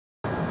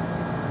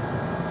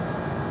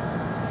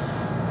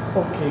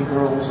Okay,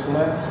 girls,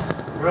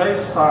 let's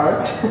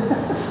restart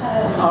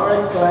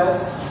our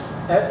class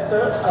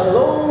after a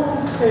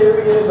long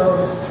period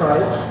of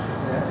strike,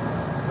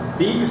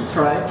 big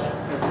strike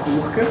at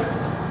URCA,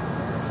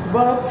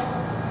 but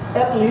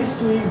at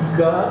least we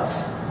got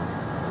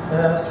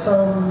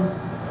some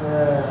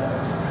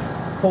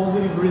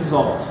positive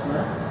results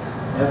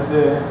as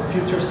the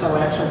future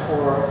selection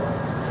for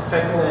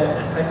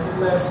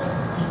effectiveness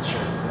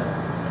teachers.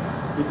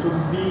 It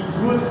would be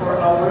good for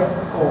our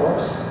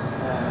course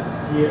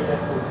here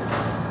at URCA,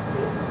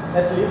 okay?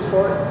 At least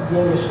for the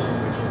English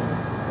language,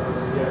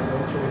 because we are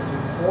going to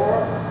receive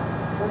four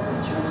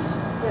teachers.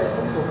 Yeah, I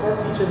think so, 4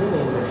 teachers in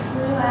English. Do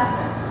you have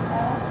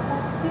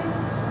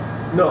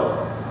effective? No,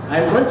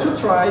 I'm going to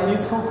try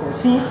this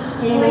concourse. In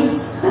May,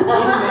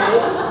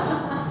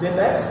 the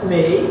next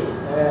May,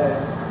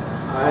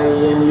 I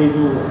am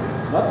leaving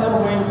URCA, but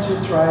I'm going to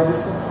try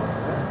this concourse.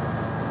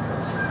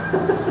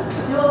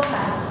 Dual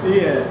class.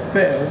 Yeah,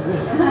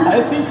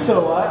 I think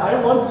so. I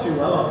want to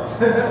a lot.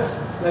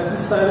 Let's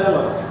study a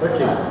lot.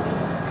 Okay.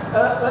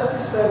 Let's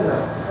study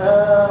now.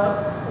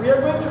 We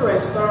are going to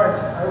restart.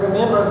 I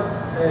remember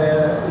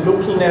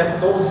looking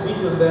at those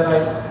videos that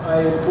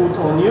I put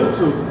on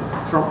YouTube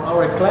from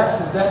our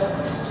classes that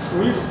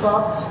we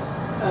stopped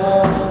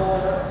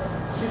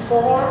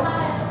before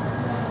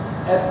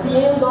at the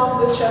end of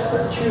the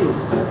chapter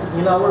 2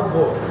 in our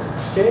book.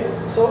 Okay,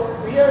 so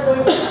we are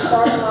going to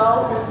start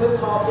now with the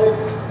topic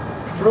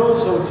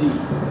prosody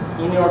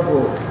in your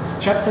book,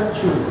 chapter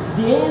 2,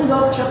 the end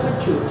of chapter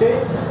 2,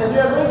 okay? And we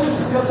are going to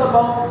discuss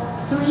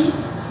about 3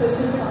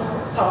 specific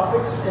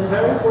topics and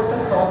very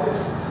important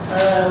topics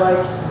like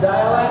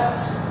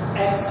dialects,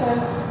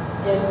 accent,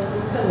 and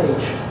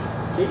intonation.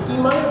 Okay?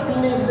 In my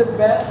opinion, it's the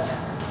best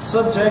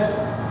subject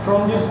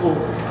from this book.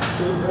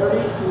 It is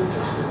very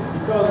interesting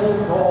because it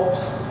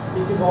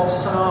involves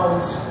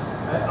sounds,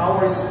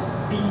 our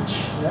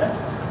speech,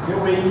 the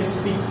way we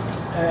speak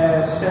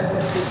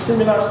sentences,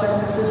 similar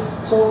sentences.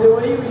 So the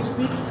way we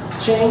speak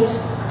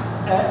changes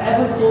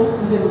everything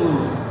in the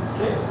meaning.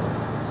 Okay?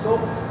 So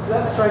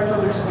let's try to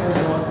understand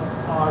what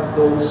are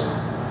those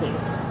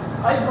things.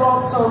 I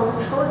brought some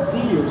short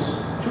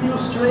videos to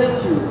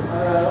illustrate you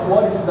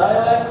what is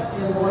dialect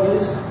and what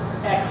is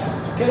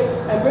accent. Okay?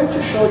 I'm going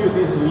to show you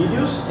these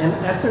videos, and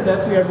after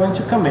that we are going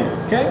to come in.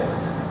 Okay?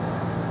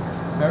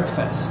 Very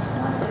fast.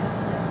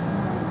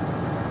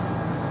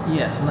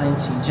 Yes,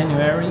 19,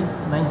 January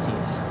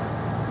 19th.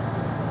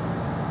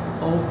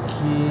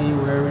 Okay,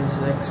 where is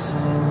accent?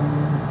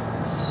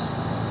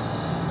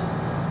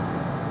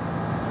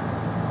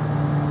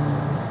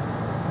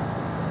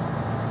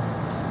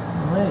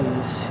 Não é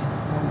esse. É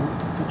o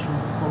outro que eu tinha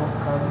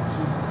colocado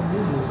aqui. Cadê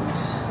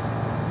eles?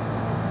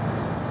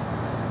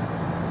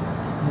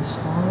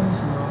 Questões,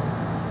 não.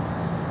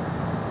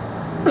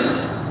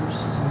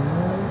 Versus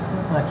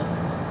America. Aqui.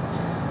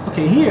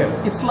 Okay, here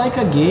it's like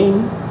a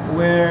game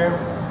where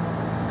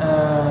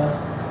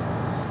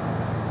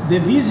the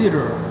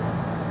visitor,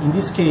 in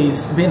this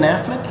case Ben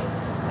Affleck,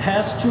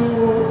 has to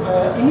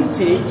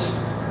imitate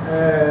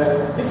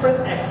different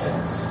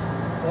accents.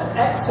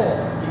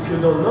 Accent, if you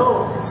don't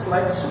know, it's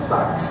like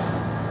sotaques.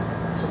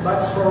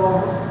 Sotaques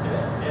from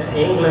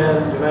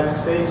England, United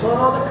States, or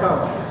other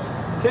countries.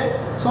 Okay?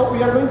 So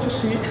we are going to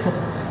see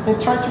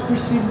and try to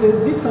perceive the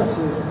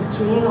differences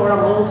between or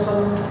among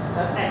some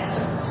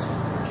accents.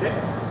 Okay?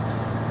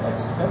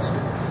 That's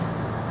good.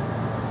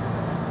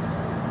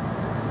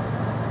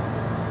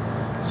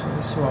 Só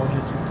ver se o áudio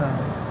aqui tá.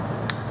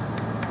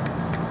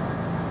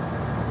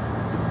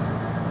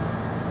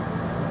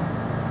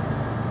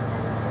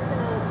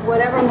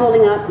 Whatever I'm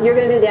holding up, you're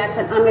going to do the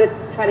accent. I'm going to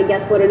try to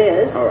guess what it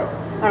is. All right.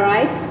 All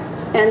right?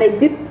 And they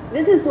do.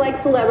 This is like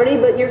celebrity,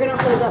 but you're going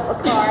to hold up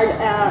a card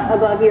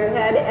above your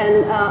head,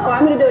 and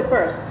I'm going to do it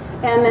first.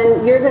 And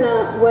then you're going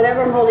to,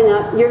 whatever I'm holding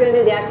up, you're going to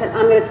do the accent.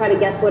 I'm going to try to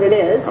guess what it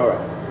is. All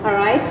right. All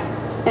right?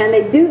 And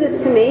they do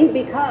this to me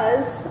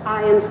because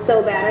I am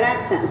so bad at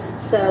accents.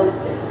 So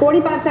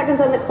 45 seconds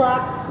on the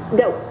clock,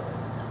 go.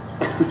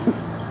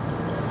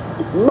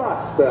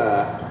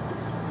 Basta!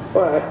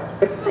 What?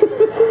 Is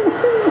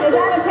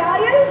that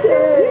Italian?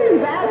 You're as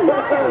bad as I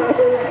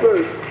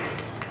am.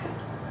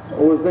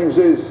 One of the things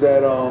is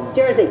that,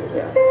 Jersey.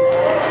 Yeah.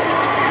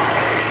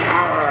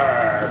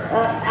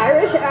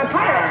 Irish? A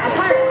pirate.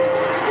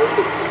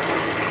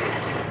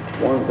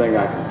 One thing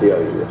I can tell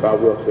you, if I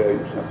will tell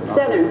you something.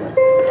 Southern.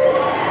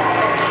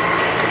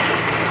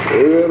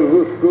 Well,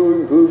 what's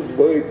going to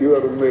bite you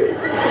out of me?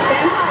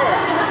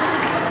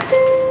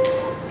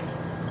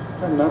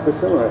 Vampire. Not the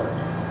similar.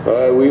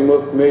 We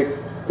must make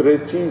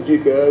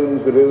strategic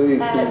arms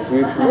relations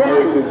with the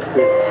United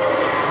States.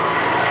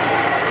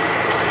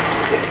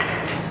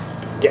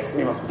 Yes,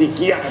 we must speak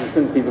yarns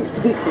and people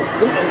speak the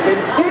sentence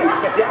and choose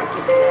the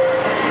justice.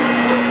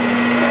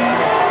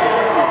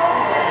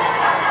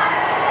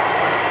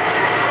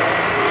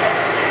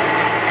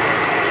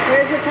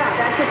 Where's the top?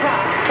 That's the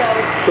top.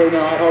 So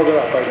now I hold it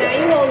up. Like now that.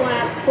 you hold one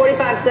up.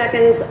 45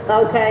 seconds.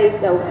 Okay,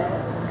 go.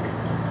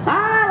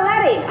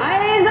 Letty.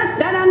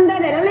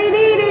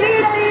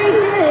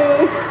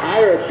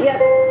 Irish. Yes.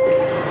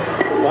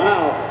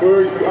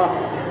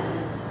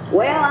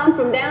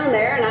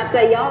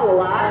 say y'all a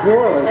lot. New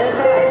Orleans. That's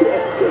right.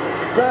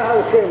 That's not how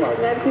it's came out.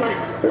 That's my.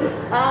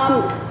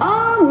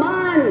 Oh,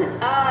 man.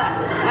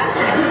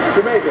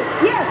 Jamaica.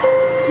 Yes.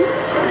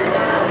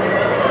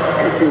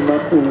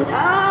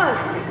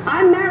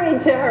 I'm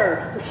married to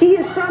her. She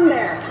is from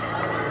there.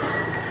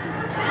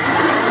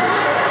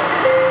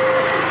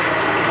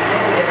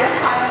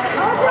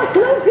 Oh, there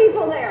flew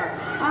people there.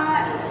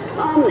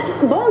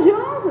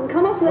 Bonjour.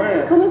 Comment ça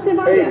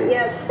va? Hey.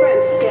 Yes,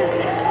 French. Yeah.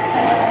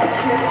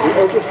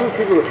 Oh, the two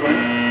people are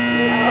French.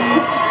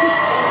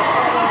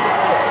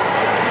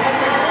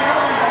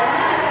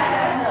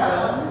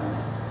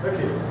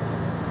 Okay.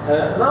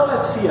 Now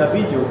let's see a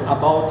video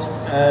about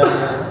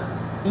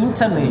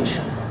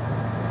intonation.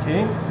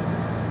 Okay.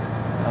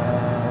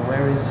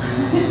 Where is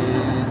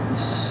it?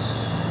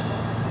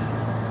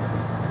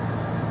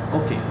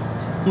 Okay.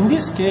 In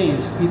this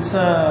case, it's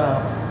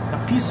a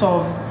piece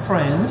of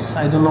friends.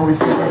 I don't know if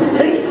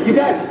Hey, you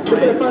guys, we're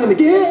gonna find him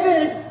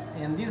again.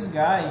 And this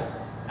guy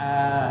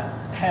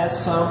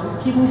has some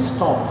kidney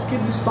stones.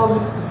 Kidney stones,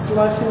 it's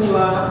like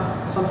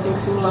something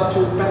similar to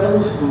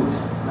pedalus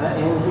rings.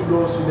 And he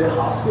goes to the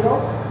hospital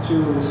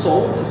to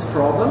solve his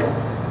problem.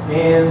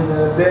 And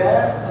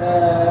there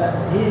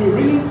he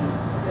really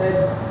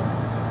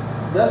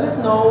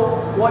doesn't know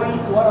what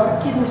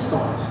are kidney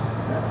stones.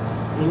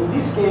 In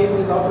this case,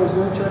 the doctor is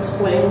going to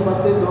explain,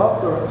 but the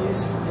doctor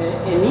is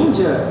an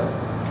Indian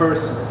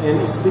person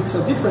and he speaks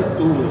a different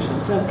English, a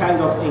different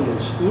kind of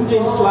English.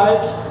 Indian is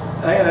like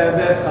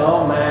that,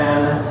 oh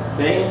man,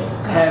 they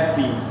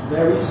heavy, it's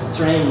very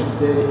strange,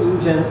 the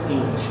Indian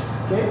English.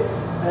 Okay?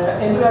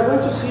 And we are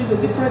going to see the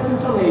different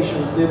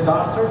intonations the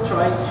doctor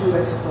tried to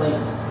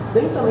explain.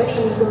 The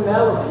intonation is the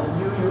melody,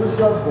 you use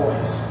your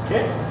voice.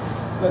 Okay?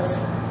 Let's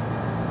see.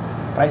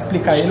 Para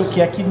explicar ele o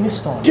que é kidney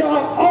stone.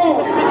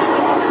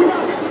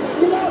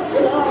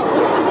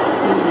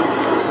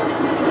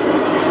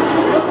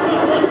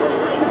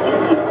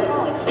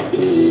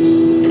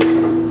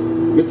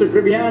 Mr.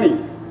 Tribbiani,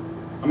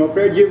 I'm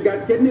afraid you've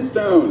got kidney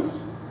stones.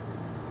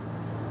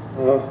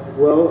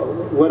 Well,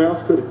 what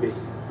else could it be?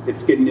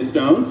 It's kidney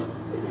stones.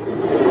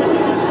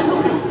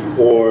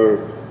 Or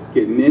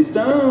kidney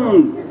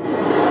stones.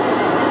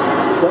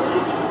 Well,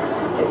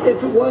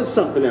 if it was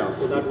something else,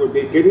 that would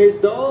be kidney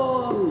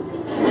stones.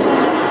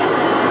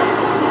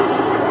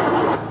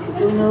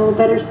 Do we know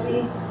better,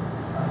 sweetie?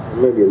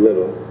 Maybe a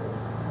little.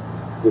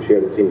 Wish you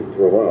hadn't seen me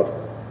throw up.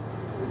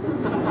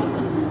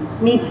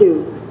 Me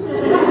too.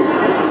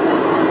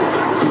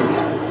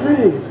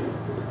 Hey,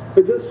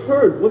 I just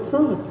heard. What's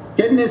up?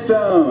 Kidney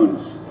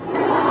stones.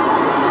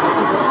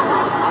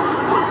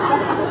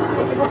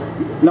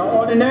 Now,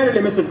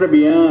 ordinarily, Mr.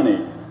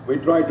 Tribbiani, we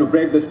try to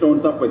break the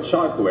stones up with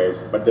shock waves,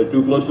 but they're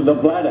too close to the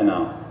bladder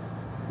now.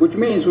 Which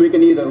means we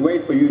can either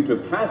wait for you to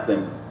pass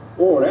them,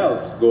 or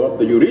else go up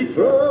the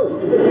urethra.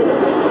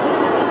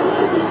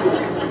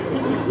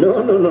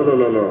 No.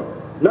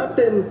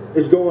 Nothing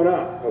is going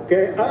up,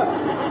 okay? Up.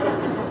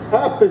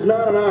 Up is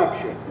not an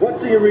option.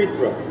 What's the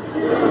urethra?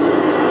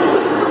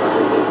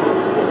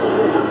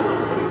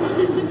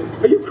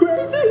 Are you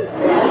crazy?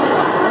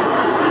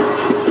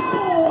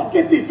 Oh,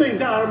 get these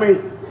things out of me.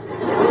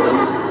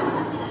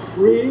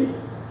 Breathe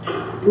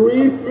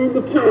through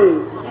the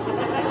pain.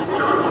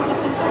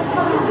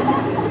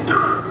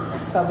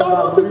 I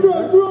want the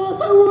drugs,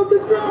 Ross. I want the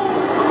drugs.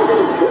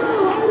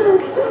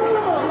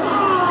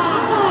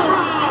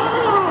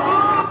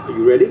 Are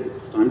you ready?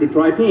 It's time to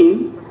try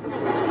peeing.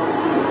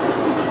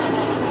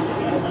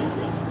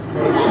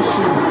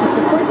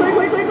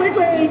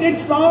 Wait.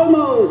 It's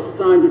almost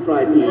time to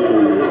try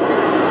peeing.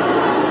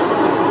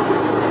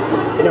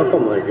 Oh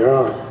my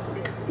God.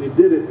 You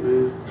did it,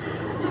 man.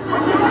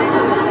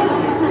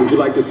 Would you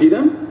like to see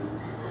them?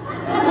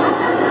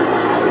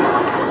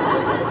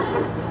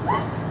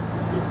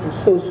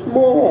 It's so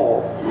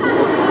small.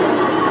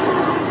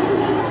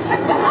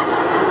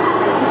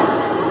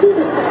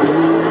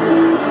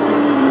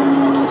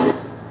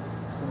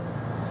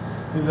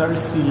 It's very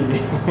silly.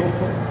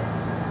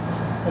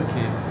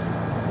 Okay.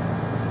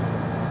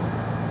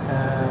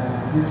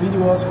 This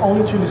video was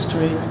only to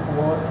illustrate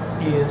what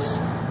is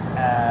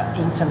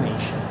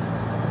intonation.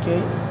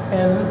 Okay,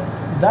 and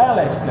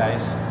dialects,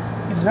 guys,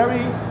 it's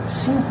very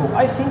simple.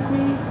 I think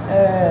we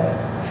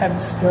have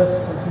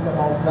discussed something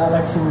about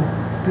dialects in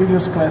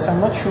previous class. I'm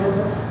not sure,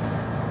 but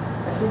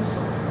I think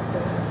so.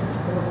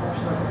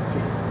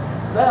 Okay.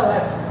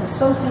 Dialect is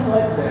something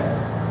like that.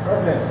 For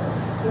example,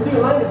 in the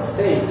United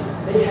States,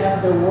 they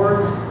have the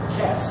word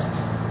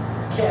cast.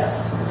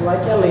 Cast is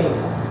like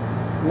elenco.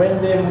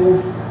 When the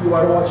movie, you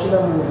are watching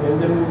a movie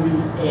and the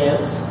movie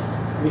ends,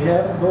 we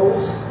have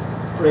those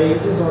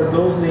phrases or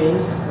those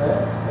names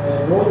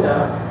going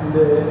up in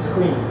the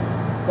screen.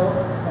 Então,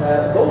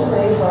 those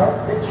names are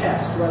the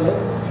cast, o elenco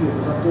do filme,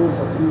 os atores,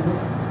 atrizes.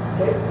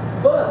 Okay?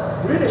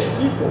 But British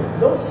people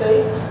don't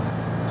say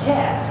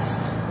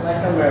cast like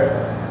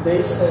America.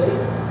 They say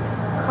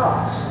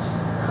cast.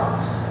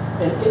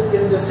 And it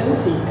is the same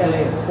thing,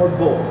 elenco, for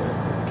both.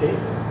 Okay?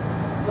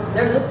 But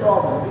there's a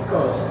problem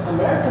because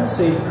Americans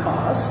say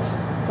cast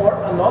for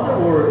another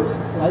word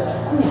like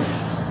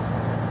custo.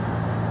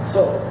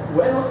 So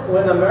when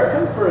an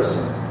American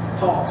person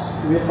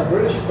talks with a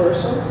British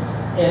person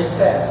and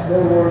says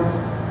the word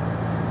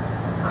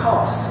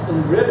cost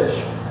in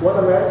British, one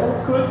American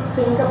could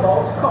think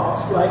about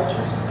cost like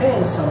to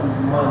spend some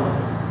money.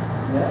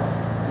 Yeah?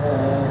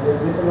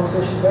 The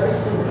pronunciation is very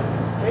similar.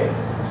 Okay?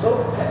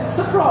 So it's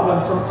a problem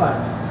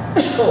sometimes.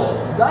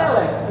 So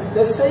dialect is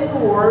the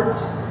same word,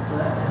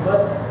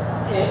 but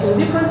in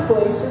different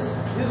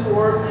places this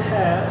word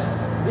has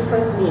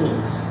different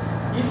meanings.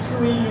 If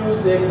we use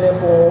the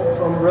example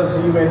from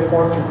Brazil and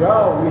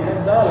Portugal, we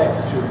have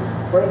dialects too.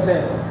 For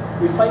example,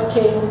 if I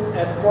came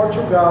at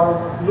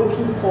Portugal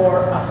looking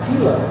for a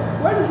fila,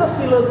 where is a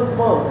fila do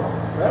banco?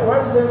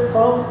 Where is the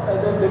phone,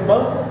 the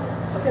banco?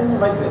 Só que ele não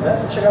vai dizer, né?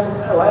 Se chegar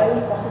lá é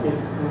em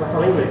português, não vai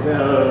falar inglês, né?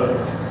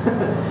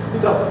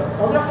 Então,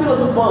 onde é a fila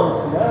do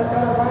banco? Né? O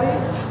cara vai,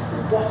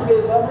 o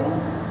português lá vai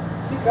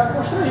ficar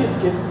constrangido,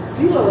 porque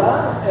fila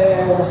lá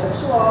é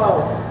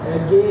homossexual, é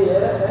gay,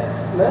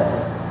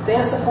 né? Tem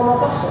essa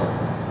conotação.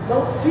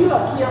 Então, fila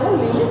aqui é uma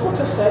linha que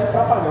você segue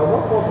para pagar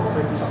alguma conta,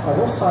 para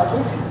fazer um saque,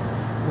 enfim.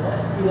 Né?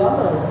 E lá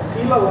não.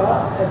 Fila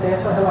lá tem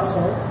essa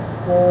relação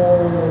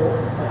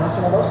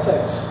relacionada ao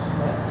sexo.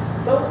 Né?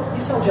 Então,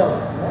 isso é um dialeto.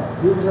 Né?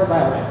 This is a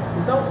dialect.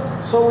 Então,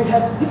 so we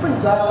have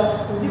different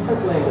dialects in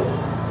different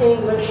languages.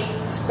 English,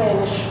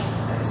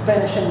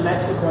 Spanish and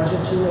Mexico,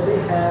 Argentina, they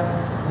have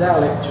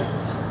dialect too.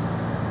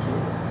 Okay?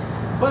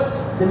 But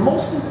the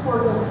most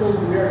important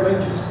thing we are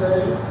going to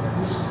study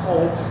is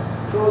called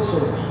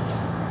prosody.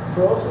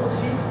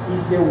 Prosody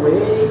is the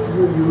way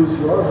you use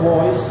your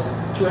voice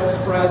to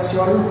express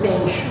your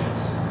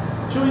intentions.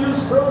 To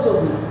use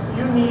prosody,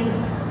 you need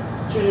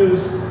to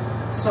use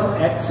some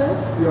accent,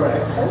 your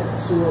accent.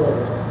 So,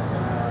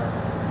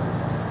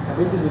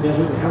 acabei de dizer, me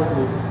ajuda, help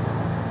me.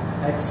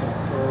 Accent,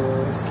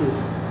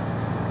 esqueço,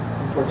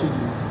 em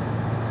português.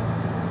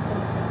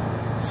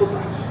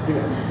 Sotaque,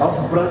 obrigado. Dá uns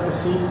brancos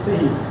assim,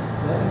 terrível,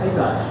 né? A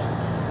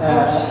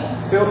idade.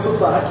 Seu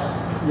sotaque,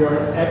 your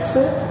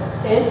accent,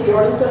 and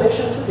your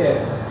intonation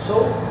together.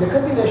 So, the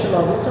combination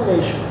of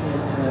intonation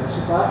and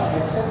sotaque,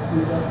 accent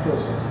is a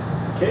prosody.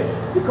 Okay?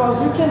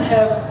 Because you can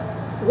have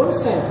one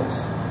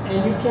sentence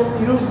and you can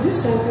use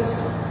this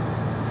sentence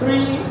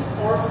 3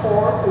 or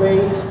 4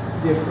 ways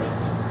different.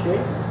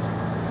 Okay?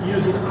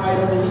 Using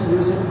irony,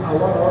 using a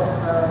lot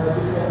of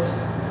different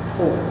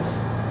forms.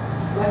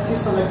 Let's see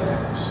some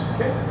examples.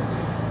 Okay?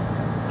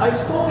 A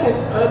spoken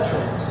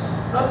utterance.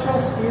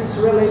 Utterance is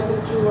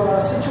related to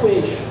a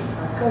situation,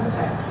 a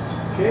context.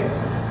 Okay?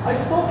 A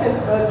spoken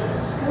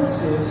utterance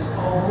consists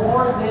of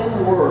more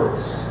than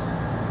words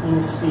in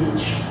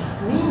speech.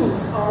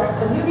 Meanings are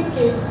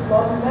communicated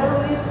not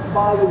merely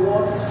by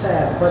what is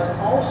said, but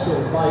also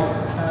by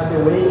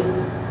the way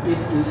it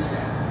is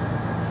said.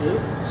 Okay?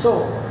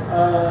 So,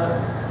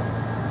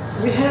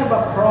 we have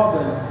a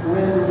problem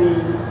when we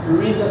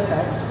read a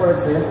text, for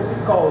example,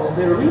 because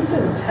the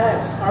written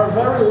texts are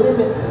very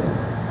limited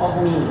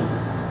of meaning.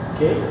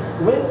 Okay?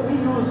 When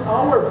we use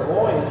our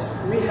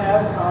voice, we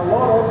have a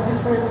lot of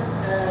different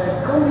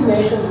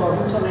combinations of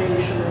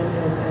intonation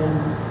and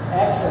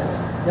accents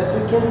that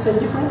we can say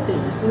different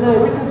things. In a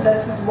written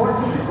text, it's more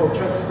difficult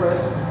to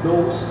express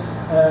those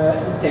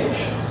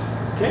intentions.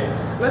 Okay?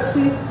 Let's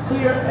see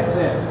clear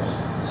examples.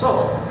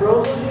 So,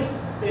 prosody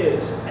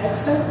is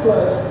accent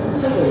plus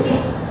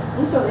intonation.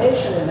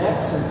 Intonation and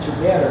accent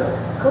together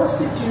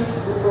constitute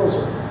the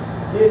prosody,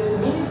 the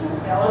meaningful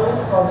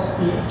elements of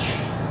speech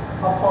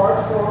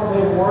apart from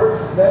the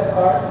words that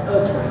are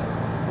uttered.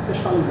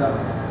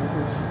 Contextualizado.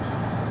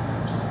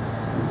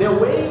 The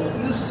way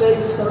you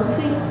say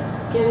something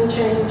can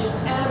change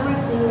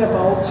everything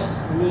about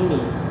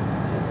meaning.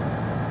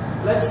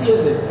 Let's see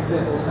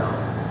examples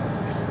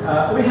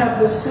now. We have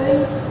the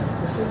same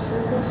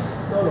sentence?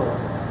 No,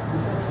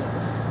 different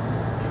sentence.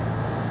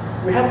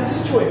 We have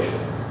this situation.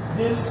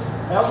 This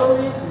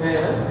elderly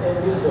man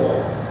and this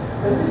boy.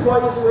 And this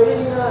boy is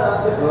waiting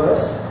at the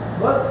bus,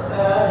 but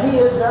he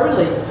is very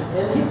late.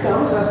 And he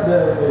comes at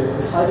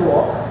the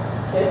sidewalk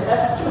and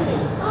asks to him,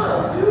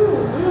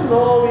 do you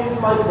know if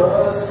my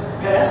bus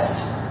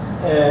passed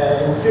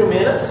in a few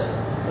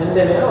minutes? And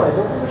the man, I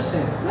don't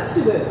understand. Let's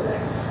see the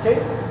text, okay?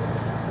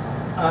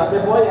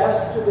 The boy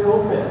asks to the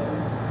old man,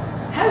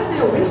 has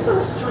the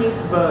Winston Street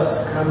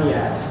bus come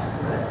yet?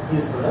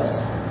 His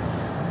bus?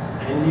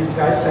 And this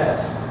guy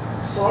says,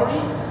 sorry,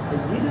 I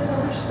didn't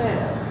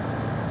understand.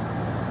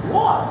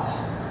 What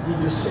did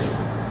you say?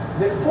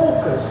 The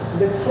focus,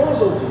 the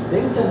prosody, the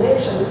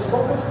intonation is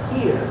focused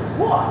here.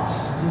 What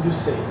did you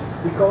say?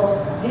 Because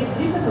he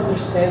didn't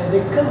understand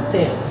the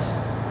content,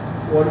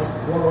 what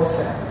was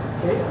said.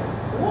 Okay?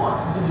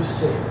 What did you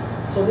say?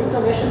 So the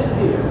intonation is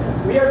here.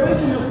 We are going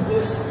to use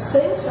this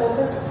same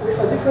sentence with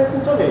a different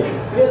intonation.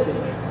 Pay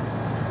attention.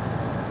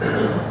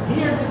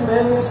 Here this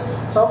man is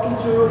talking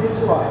to his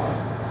wife.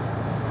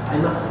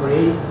 I'm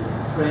afraid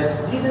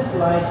Fred didn't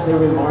like the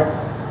remark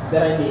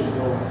that I made.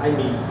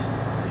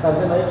 Está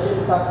dizendo aí que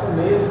ele está com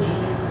medo de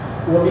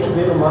o amigo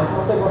dele, o Mark,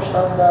 não ter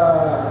gostado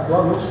do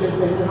anúncio que ele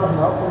fez no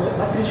jornal,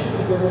 da crítica que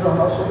ele fez no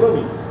jornal sobre o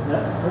amigo, né?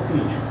 Um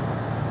crítico.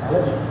 Ela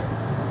diz,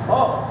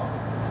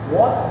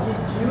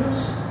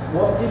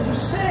 what did you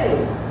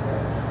say?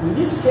 In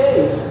this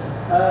case,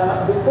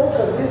 the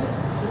focus is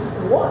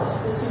what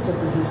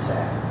specifically he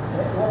said.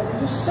 What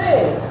did you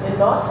say, and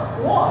not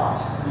what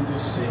did you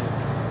say.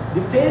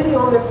 Depending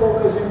on the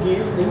focus you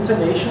give, the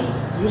intonation,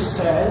 you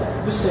say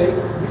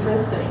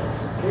different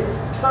things. Okay?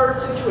 Third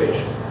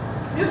situation.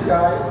 This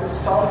guy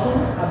is talking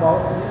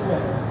about this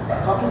man,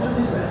 talking to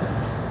this man.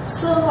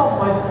 Some of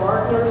my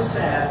partners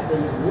said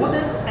they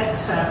wouldn't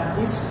accept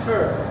these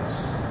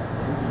terms.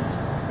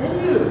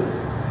 And you,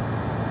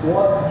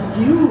 what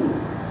did you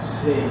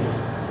say?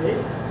 Okay?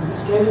 In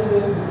this case,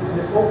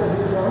 the focus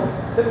is on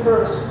the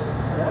person.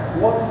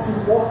 What is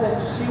important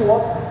to see,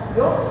 what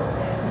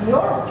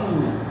your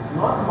opinion,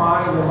 not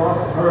mine or not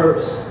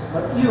hers,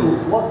 but you.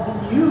 What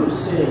did you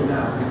say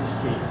now in this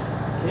case?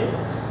 Okay.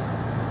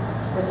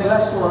 And the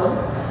last one,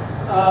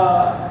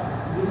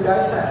 this guy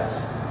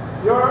says,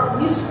 "You're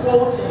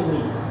misquoting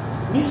me."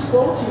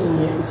 Misquoting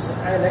me, it's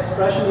an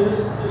expression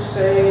used to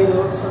say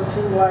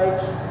something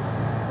like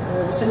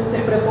você me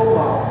interpretou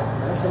mal,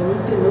 né? Você não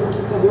entendeu o que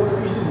eu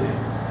quis dizer.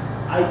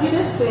 I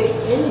didn't say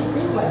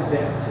anything like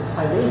that.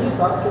 Sai bem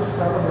irritado porque os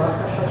caras lá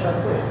ficam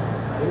chateados com ele.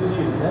 Aí eles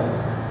dizem, né?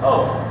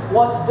 Oh,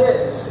 what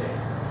did you say?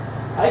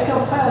 I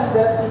confess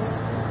that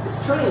it's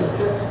strange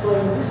to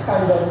explain this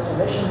kind of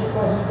intonation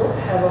because we don't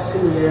have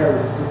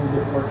auxiliaries in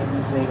the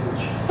Portuguese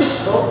language.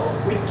 So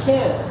we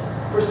can't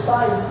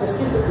precise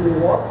specifically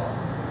what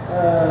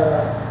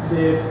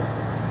the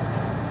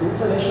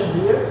intonation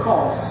here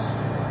causes.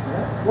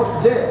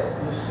 What did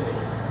you say?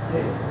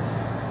 Okay.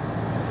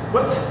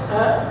 But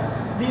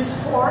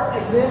these 4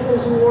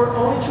 examples were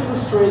only to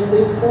illustrate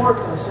the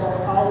importance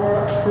of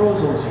our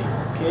prosody.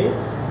 Okay,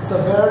 it's a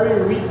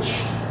very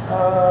rich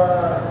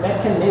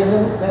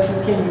mechanism that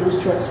we can use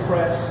to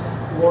express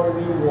what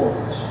we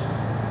want.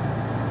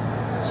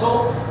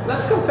 So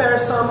let's compare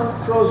some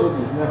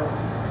prosodies now.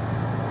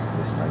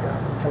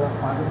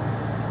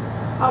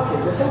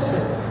 Okay, the same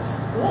sentences.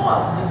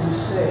 What did you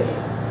say?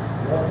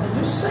 What did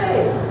you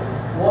say?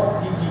 What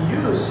did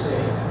you say?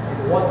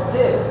 And what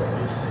did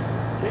you say?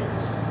 Okay,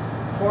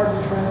 4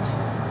 different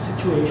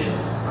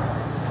situations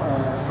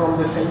from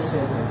the same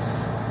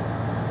sentence.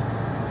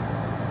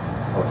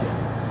 Okay,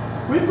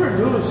 we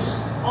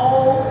produce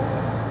all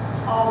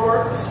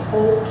our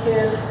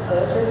spoken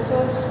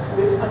utterances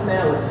with a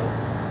melody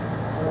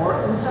or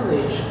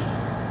intonation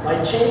by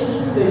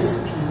changing the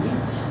speed,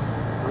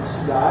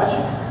 velocidade,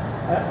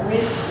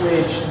 with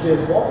which the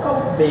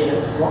vocal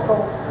bands,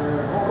 vocal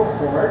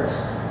cords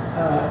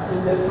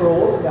in the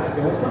throat,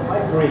 garganta,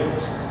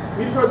 vibrate.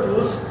 We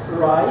produce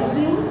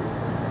rising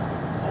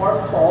or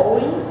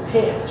falling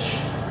pitch,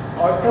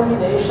 or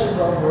combinations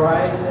of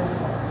rise and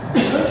fall.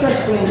 I'm going to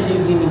explain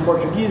this in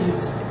Portuguese.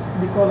 It's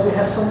because we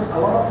have a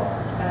lot of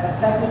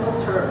technical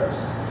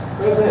terms.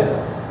 Por exemplo,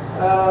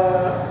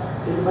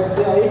 ele vai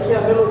dizer aí que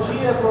a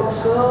melodia é a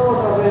produção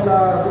através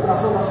da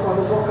vibração das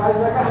cordas vocais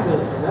da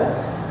garganta, né?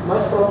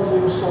 Nós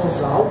produzimos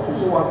sons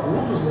altos ou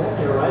agudos, né,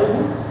 que é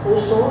rising, ou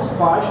sons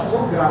baixos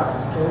ou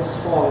graves, que é os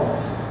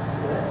fallings,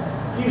 né?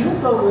 Que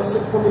juntando essa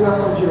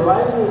combinação de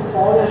rising e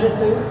falling, a gente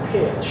tem o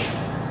pitch,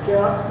 que é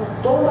o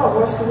tom da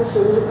voz que você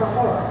usa para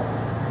falar.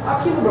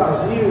 Aqui no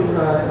Brasil,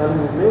 na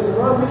língua inglesa,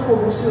 não é muito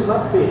comum se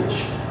usar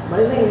pitch,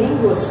 mas em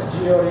línguas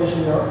de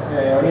origem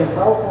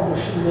oriental, como o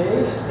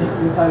chinês e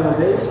o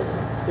tailandês,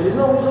 eles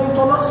não usam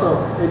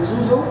entonação, eles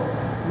usam,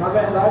 na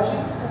verdade,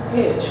 o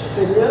pitch, que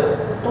seria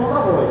o tom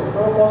da voz.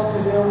 Então eu posso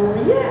dizer um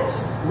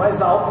yes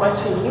mais alto, mais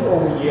fininho,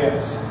 ou um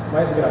yes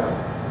mais grave.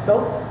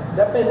 Então,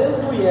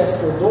 dependendo do yes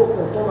que eu dou,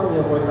 com o tom da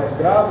minha voz mais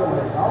grave ou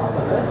mais alta,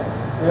 né,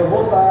 eu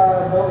vou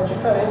estar dando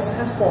diferentes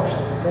respostas.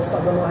 Então, você está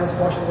dando uma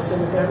resposta que você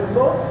me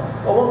perguntou,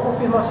 ou uma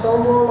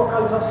confirmação de uma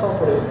localização,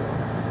 por exemplo.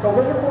 Então,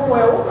 veja como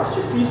é outro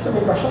artifício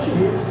também bastante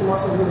rico, que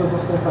nossas línguas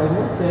ocidentais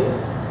não têm,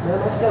 né,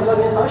 mas que as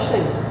orientais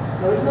têm.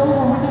 Então, eles não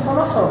usam muita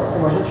entonação,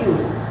 como a gente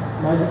usa,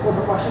 mas em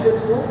contrapartida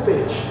eles usam o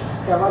pitch,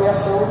 que é a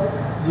variação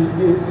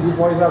de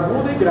voz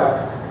aguda e grave,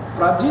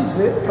 para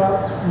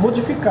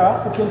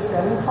modificar o que eles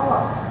querem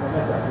falar, na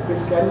verdade, o que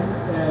eles querem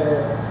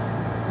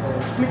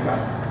explicar,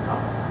 tá?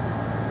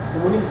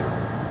 Comunicar.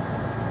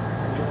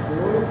 Esse já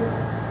foi.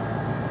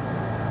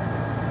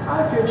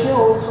 Aqui eu tinha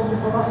outro sobre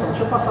entonação.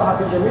 Deixa eu passar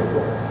rapidinho muito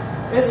bom.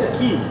 Esse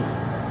aqui,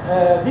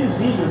 this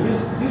video,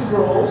 this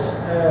girls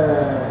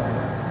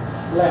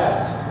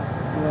left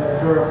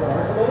their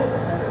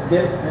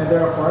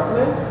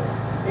apartment,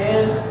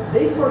 and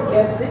they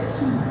forget the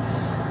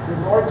keys, the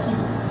door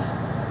keys.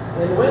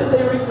 And when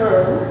they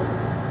return,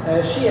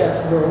 she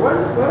asks her,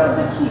 where are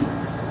the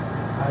keys?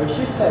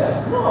 She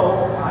says,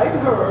 no, I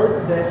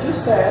heard that you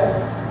said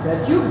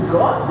that you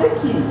got the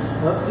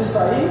keys. Antes de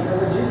sair,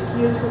 ela disse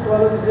que escutou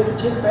ela dizer que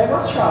tinha pego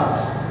as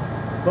chaves.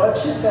 But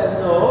she says,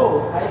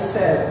 no, I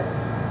said,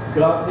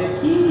 got the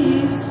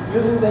keys.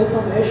 Using the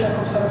intonation,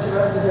 como se ela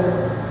estivesse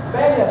dizendo,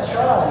 pegue as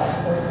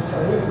chaves antes de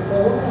sair. Então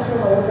eu vou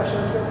confirmar, eu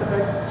achando que eu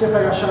tinha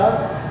pego a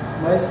chave,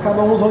 mas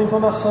cada um usou a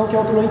entonação que a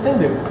outra não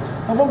entendeu.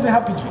 Então vamos ver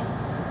rapidinho.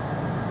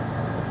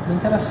 Bem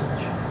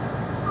interessante.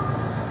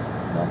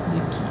 Got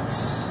the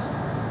keys.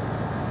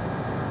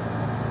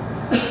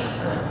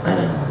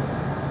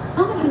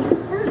 Oh, when you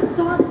first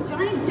saw the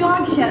giant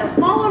dog shadow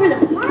fall over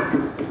the park?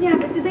 Yeah,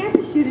 but did they have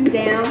to shoot him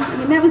down? I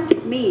mean, that was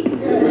just me.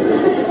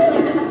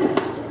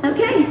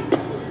 Okay,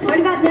 right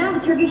about now,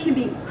 the turkey should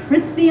be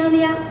crispy on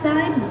the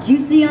outside,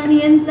 juicy on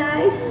the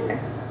inside.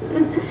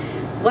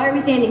 Why are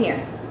we standing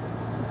here?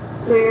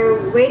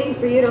 We're waiting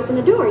for you to open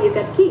the door. You've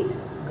got the keys.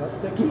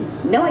 Got the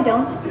keys. No, I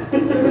don't.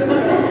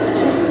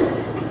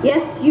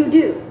 Yes, you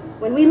do.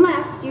 When we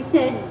left, you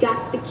said,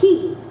 got the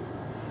keys.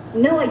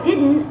 No, I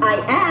didn't. I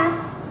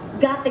asked,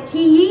 got the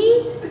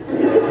keys?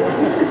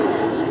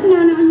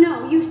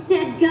 No. You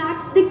said,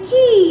 got the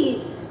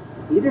keys.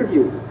 Either of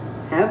you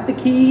have the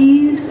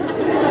keys? The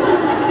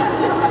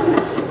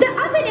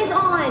oven is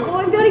on.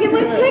 Oh, I've got to get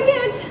my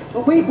ticket.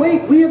 Oh, wait,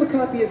 we have a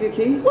copy of your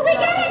key. Well, then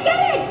get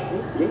it.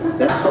 Okay,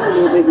 that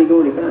probably won't make me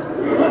go any faster.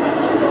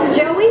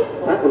 Joey?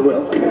 That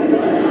will.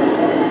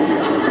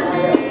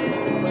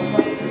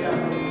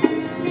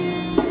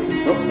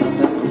 Oh, not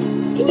that one.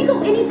 Can you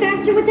go any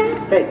faster with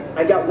that? Hey,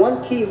 I got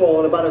one keyhole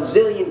and about a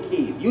zillion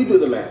keys. You do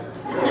the math.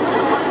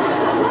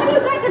 Why do you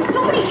guys have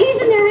so many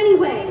keys in there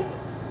anyway?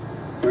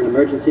 For an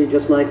emergency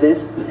just like this?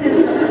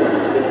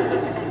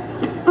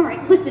 All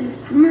right, listen,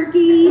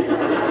 Smirky.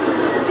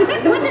 If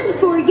it wasn't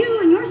for you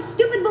and your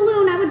stupid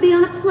balloon, I would be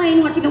on a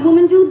plane watching a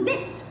woman do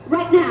this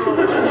right now.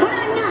 But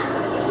I'm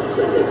not.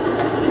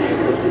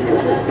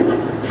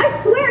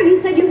 I swear you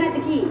said you had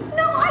the keys.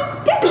 No, I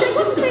didn't. I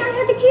wouldn't say I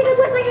had the keys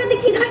unless I had the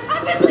keys. I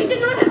obviously did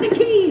not have the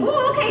keys.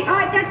 Oh, okay, all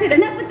right, that's it.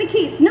 Enough with the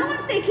keys. No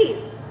one say keys.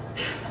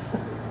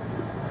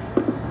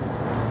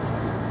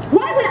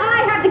 Why would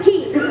I have the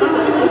keys?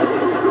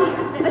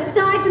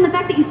 Aside from the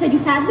fact that you said you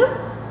had them?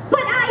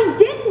 But I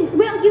didn't.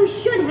 Well, you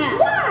should have.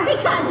 Why?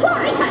 Because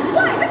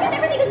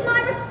everything is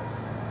my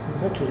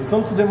Okay, it's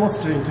on to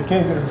demonstrate,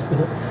 okay, girls?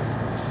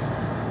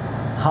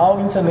 How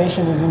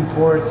intonation is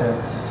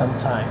important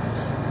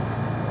sometimes.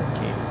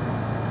 Okay.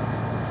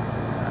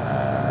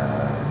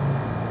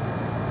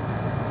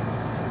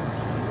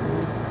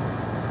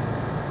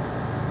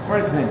 For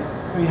example,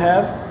 we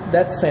have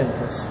that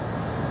sentence.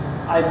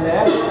 I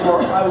never,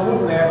 or I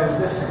would never is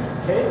the same,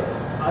 okay?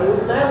 I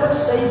would never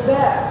say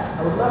that.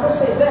 I would never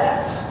say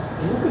that.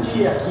 Eu nunca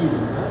diria aquilo,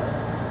 né?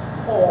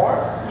 Or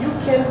you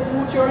can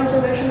put your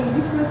intonation in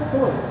different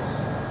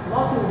points.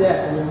 Not in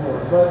that anymore,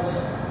 but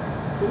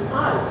in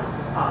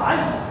I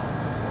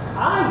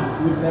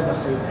would never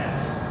say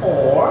that.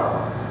 Or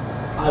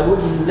I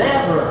would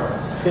never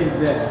say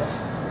that.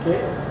 Okay?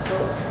 So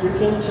you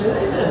can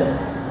change,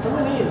 come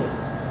on in.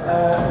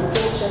 You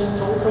can change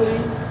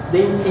totally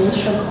the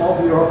intention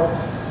of your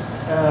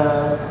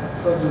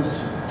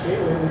producing, okay,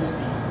 when you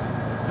speak.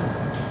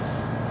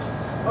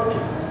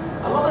 Okay,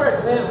 another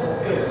example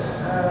is,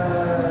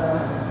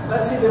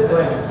 let's see the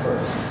blanket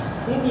first.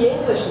 In the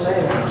English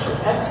language,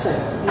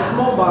 accent is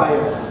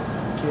mobile,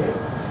 okay,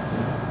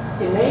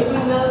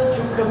 enabling us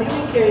to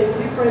communicate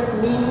different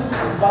meanings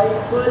by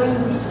putting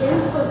the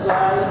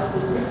emphasis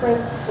in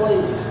different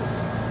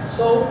places.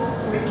 So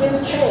we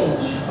can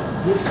change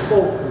this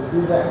focus,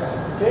 this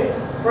accent, okay?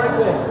 For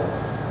example,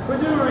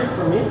 could you read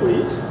for me,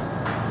 please?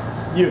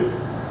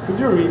 Could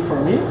you read for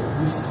me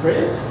this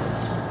phrase?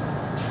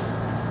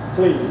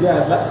 Please,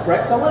 yes, let's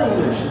practice our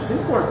English, it's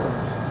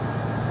important.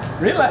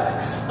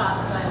 Relax.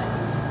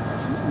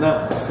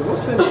 Não, se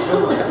você não,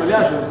 eu lhe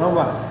ajudo, vamos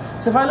lá.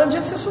 Você vai lá onde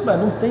você souber,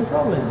 não tem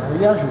problema, eu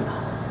lhe ajudo.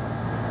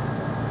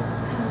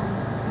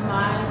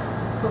 My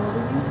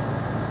cousins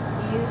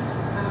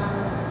is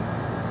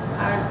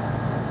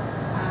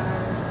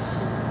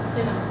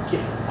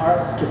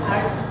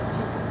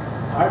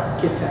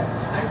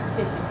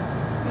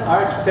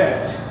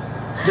Architect.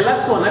 The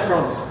last one, I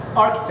promise.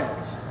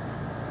 Architect.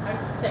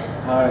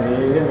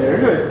 Very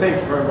good.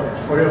 Thank you very much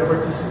for your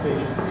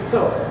participation.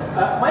 So,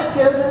 my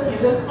cousin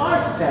is an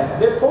architect.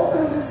 The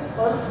focus is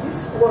on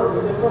this work,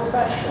 the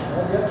profession,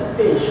 the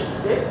occupation.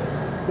 Okay?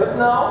 But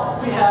now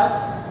we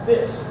have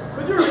this.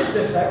 Could you read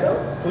the second,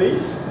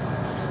 please?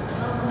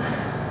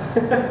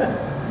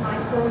 My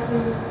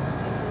cousin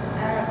is an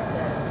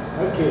architect.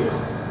 Okay.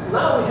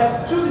 Now we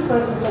have two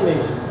different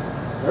intonations.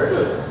 Very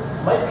good.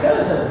 My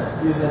cousin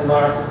is an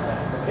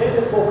architect. Okay,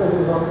 the focus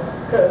is on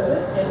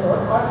cousin and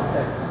on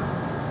architect.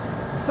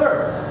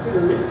 Third, could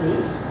you read,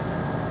 please?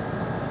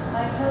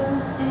 My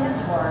cousin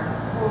Edward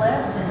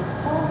lives in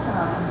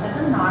full-time as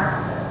an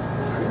architect.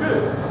 Very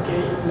good.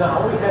 Okay,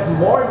 now we have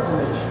more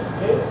intonations.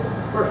 Okay,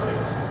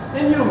 perfect.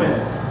 And you,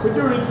 man, could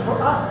you read for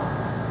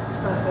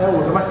é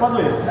outra, mas pode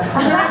ler.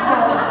 Could you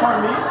read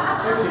for me?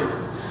 Okay.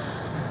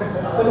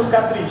 Você não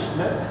ficar triste,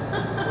 né?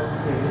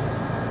 Okay.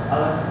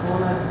 Alex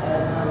phoned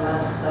Edna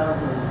last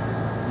Sunday.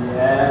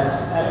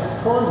 Yes, Alex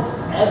phoned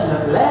Edna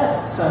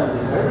last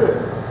Sunday. Very good.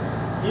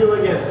 You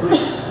again,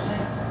 please.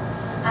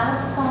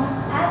 Alex phoned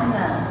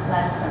Edna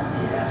last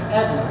Sunday. Yes,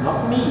 Edna,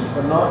 not me,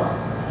 or not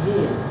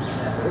him.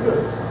 Yeah, very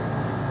good.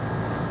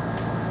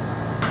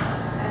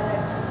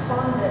 Alex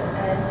phoned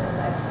Edna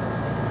last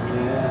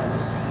Sunday.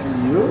 Yes, and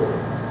you?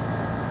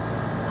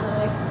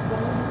 Alex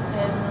phoned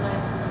Edna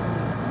last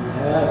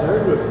Sunday. Yes,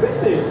 very good.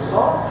 Perfeito.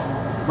 Só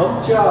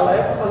vamos tirar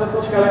Alex e fazer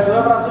ponto que Alex não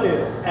é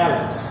brasileiro.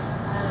 Alex.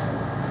 Alex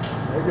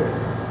Okay,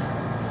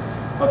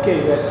 good.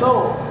 Okay, guys,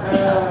 so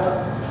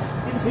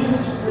it's easy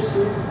to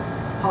perceive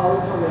how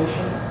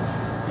intonation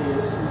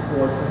is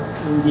important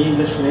in the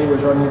English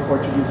language or in the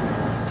Portuguese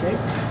language, okay?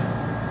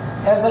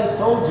 As I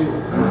told you,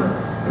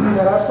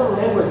 there are some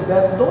languages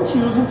that don't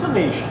use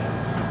intonation.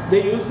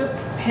 They use the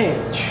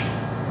pitch.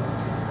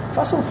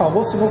 Faça um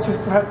favor, se vocês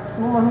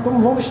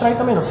não vão distrair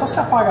também não. Só se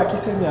apagar aqui,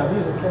 vocês me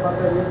avisam, porque a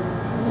bateria,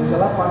 às vezes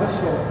ela apaga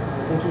só.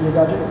 Tem que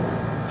ligar de novo.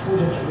 Por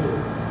gentileza.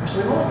 Mas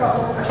também vamos ficar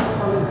só com a caixa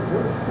falando,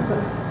 viu?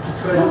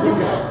 Isso pra gente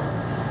ligar.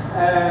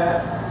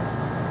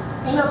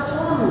 In a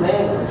tone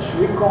language,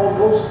 we call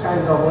those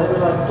kinds of language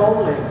like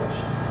tone language.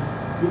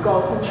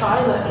 Because in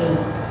China and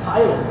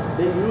Thailand,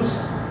 they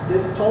use the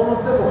tone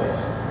of the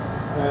voice.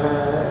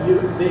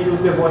 They use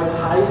the voice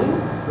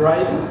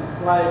rising,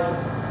 like,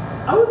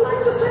 I would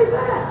like to say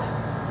that.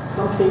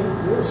 Something,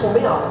 som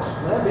bem alto,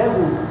 né? Bem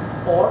agudo.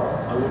 Or,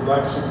 I would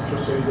like to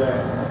say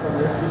that. Para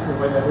mim é difícil, não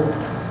voz agudo.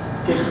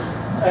 Okay.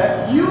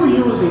 You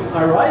using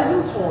a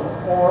rising tone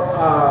or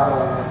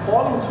a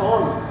falling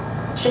tone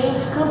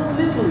changes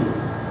completely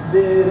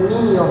the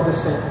meaning of the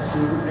sentence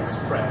you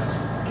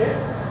express. Okay?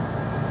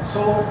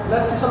 So,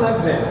 let's see some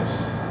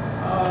examples.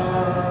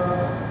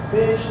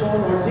 Pitch,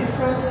 tone, or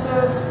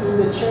differences in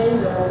the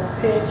change of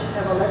pitch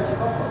have a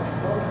lexical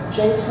function.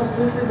 Change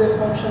completely the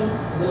function,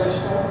 the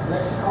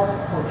lexical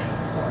function.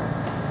 Sorry.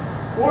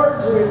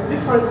 Words with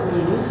different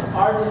meanings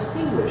are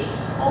distinguished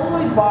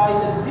only by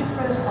the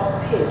difference of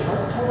pitch or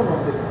tone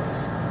of the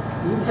voice.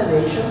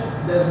 Intonation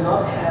does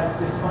not have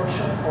the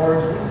function or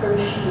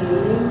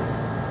differentiating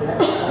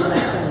lexical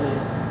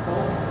mechanism.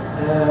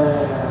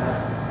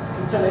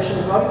 Intonation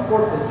is not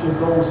important to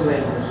those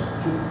languages,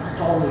 to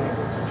tone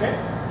language. Okay.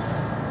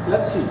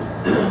 Let's see.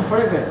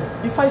 For example,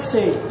 if I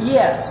say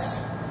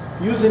yes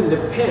using the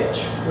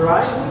pitch,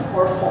 rising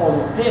or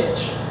falling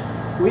pitch,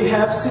 we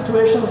have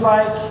situations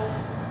like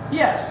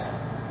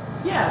yes,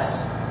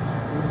 yes.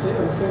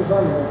 Eu não sei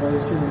usar não, mas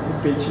assim,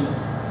 o pitch não.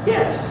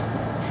 Yes,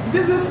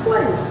 this is the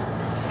place.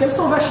 Diz que eles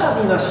são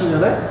vexadinhos na China,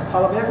 né?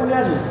 Fala bem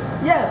agulhadinho.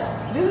 Yes,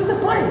 this is the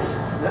place.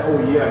 Né? Oh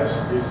yes,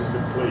 this is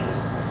the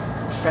place.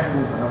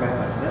 Pergunta, na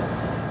verdade, né?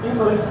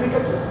 Então ele explica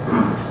aqui.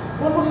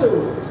 Quando você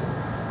usa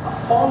a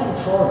falling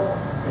tone,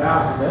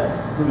 grave, né,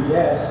 do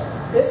yes,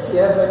 esse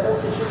yes vai ter um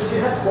sentido de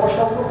resposta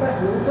a alguma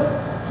pergunta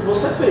que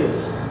você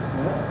fez.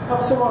 Né? Mas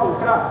você mora no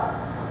Crato?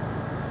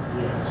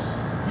 Yes.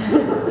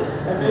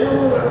 É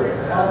meio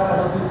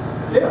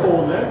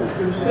terror, né? Um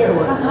filme de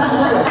terror, assim.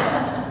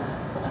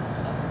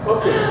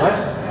 Ok, mas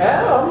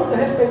é homem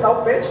respeitar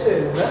o peixe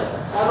deles, né?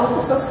 Cada um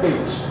com seus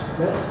peixes.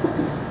 Né?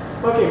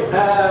 Ok,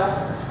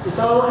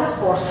 então é uma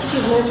resposta,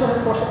 simplesmente uma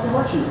resposta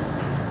afirmativa.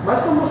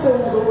 Mas quando você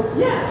usa o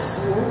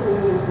yes,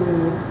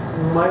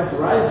 mais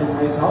rising,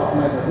 mais alto,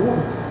 mais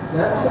agudo,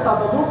 né, você está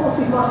dando uma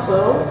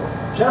confirmação,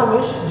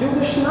 geralmente, de um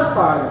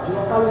destinatário, de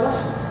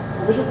localização.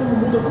 Então veja como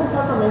muda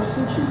completamente o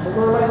sentido. Então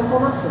não é mais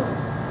entonação,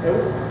 é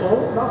o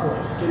tom da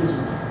voz que eles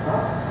usam. Tá?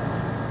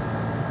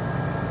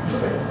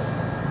 Muito bem.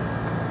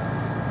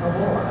 Então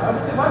vamos lá.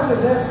 Tem vários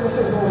exemplos que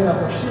vocês vão ver na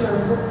apostila, eu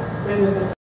não vou perder tempo.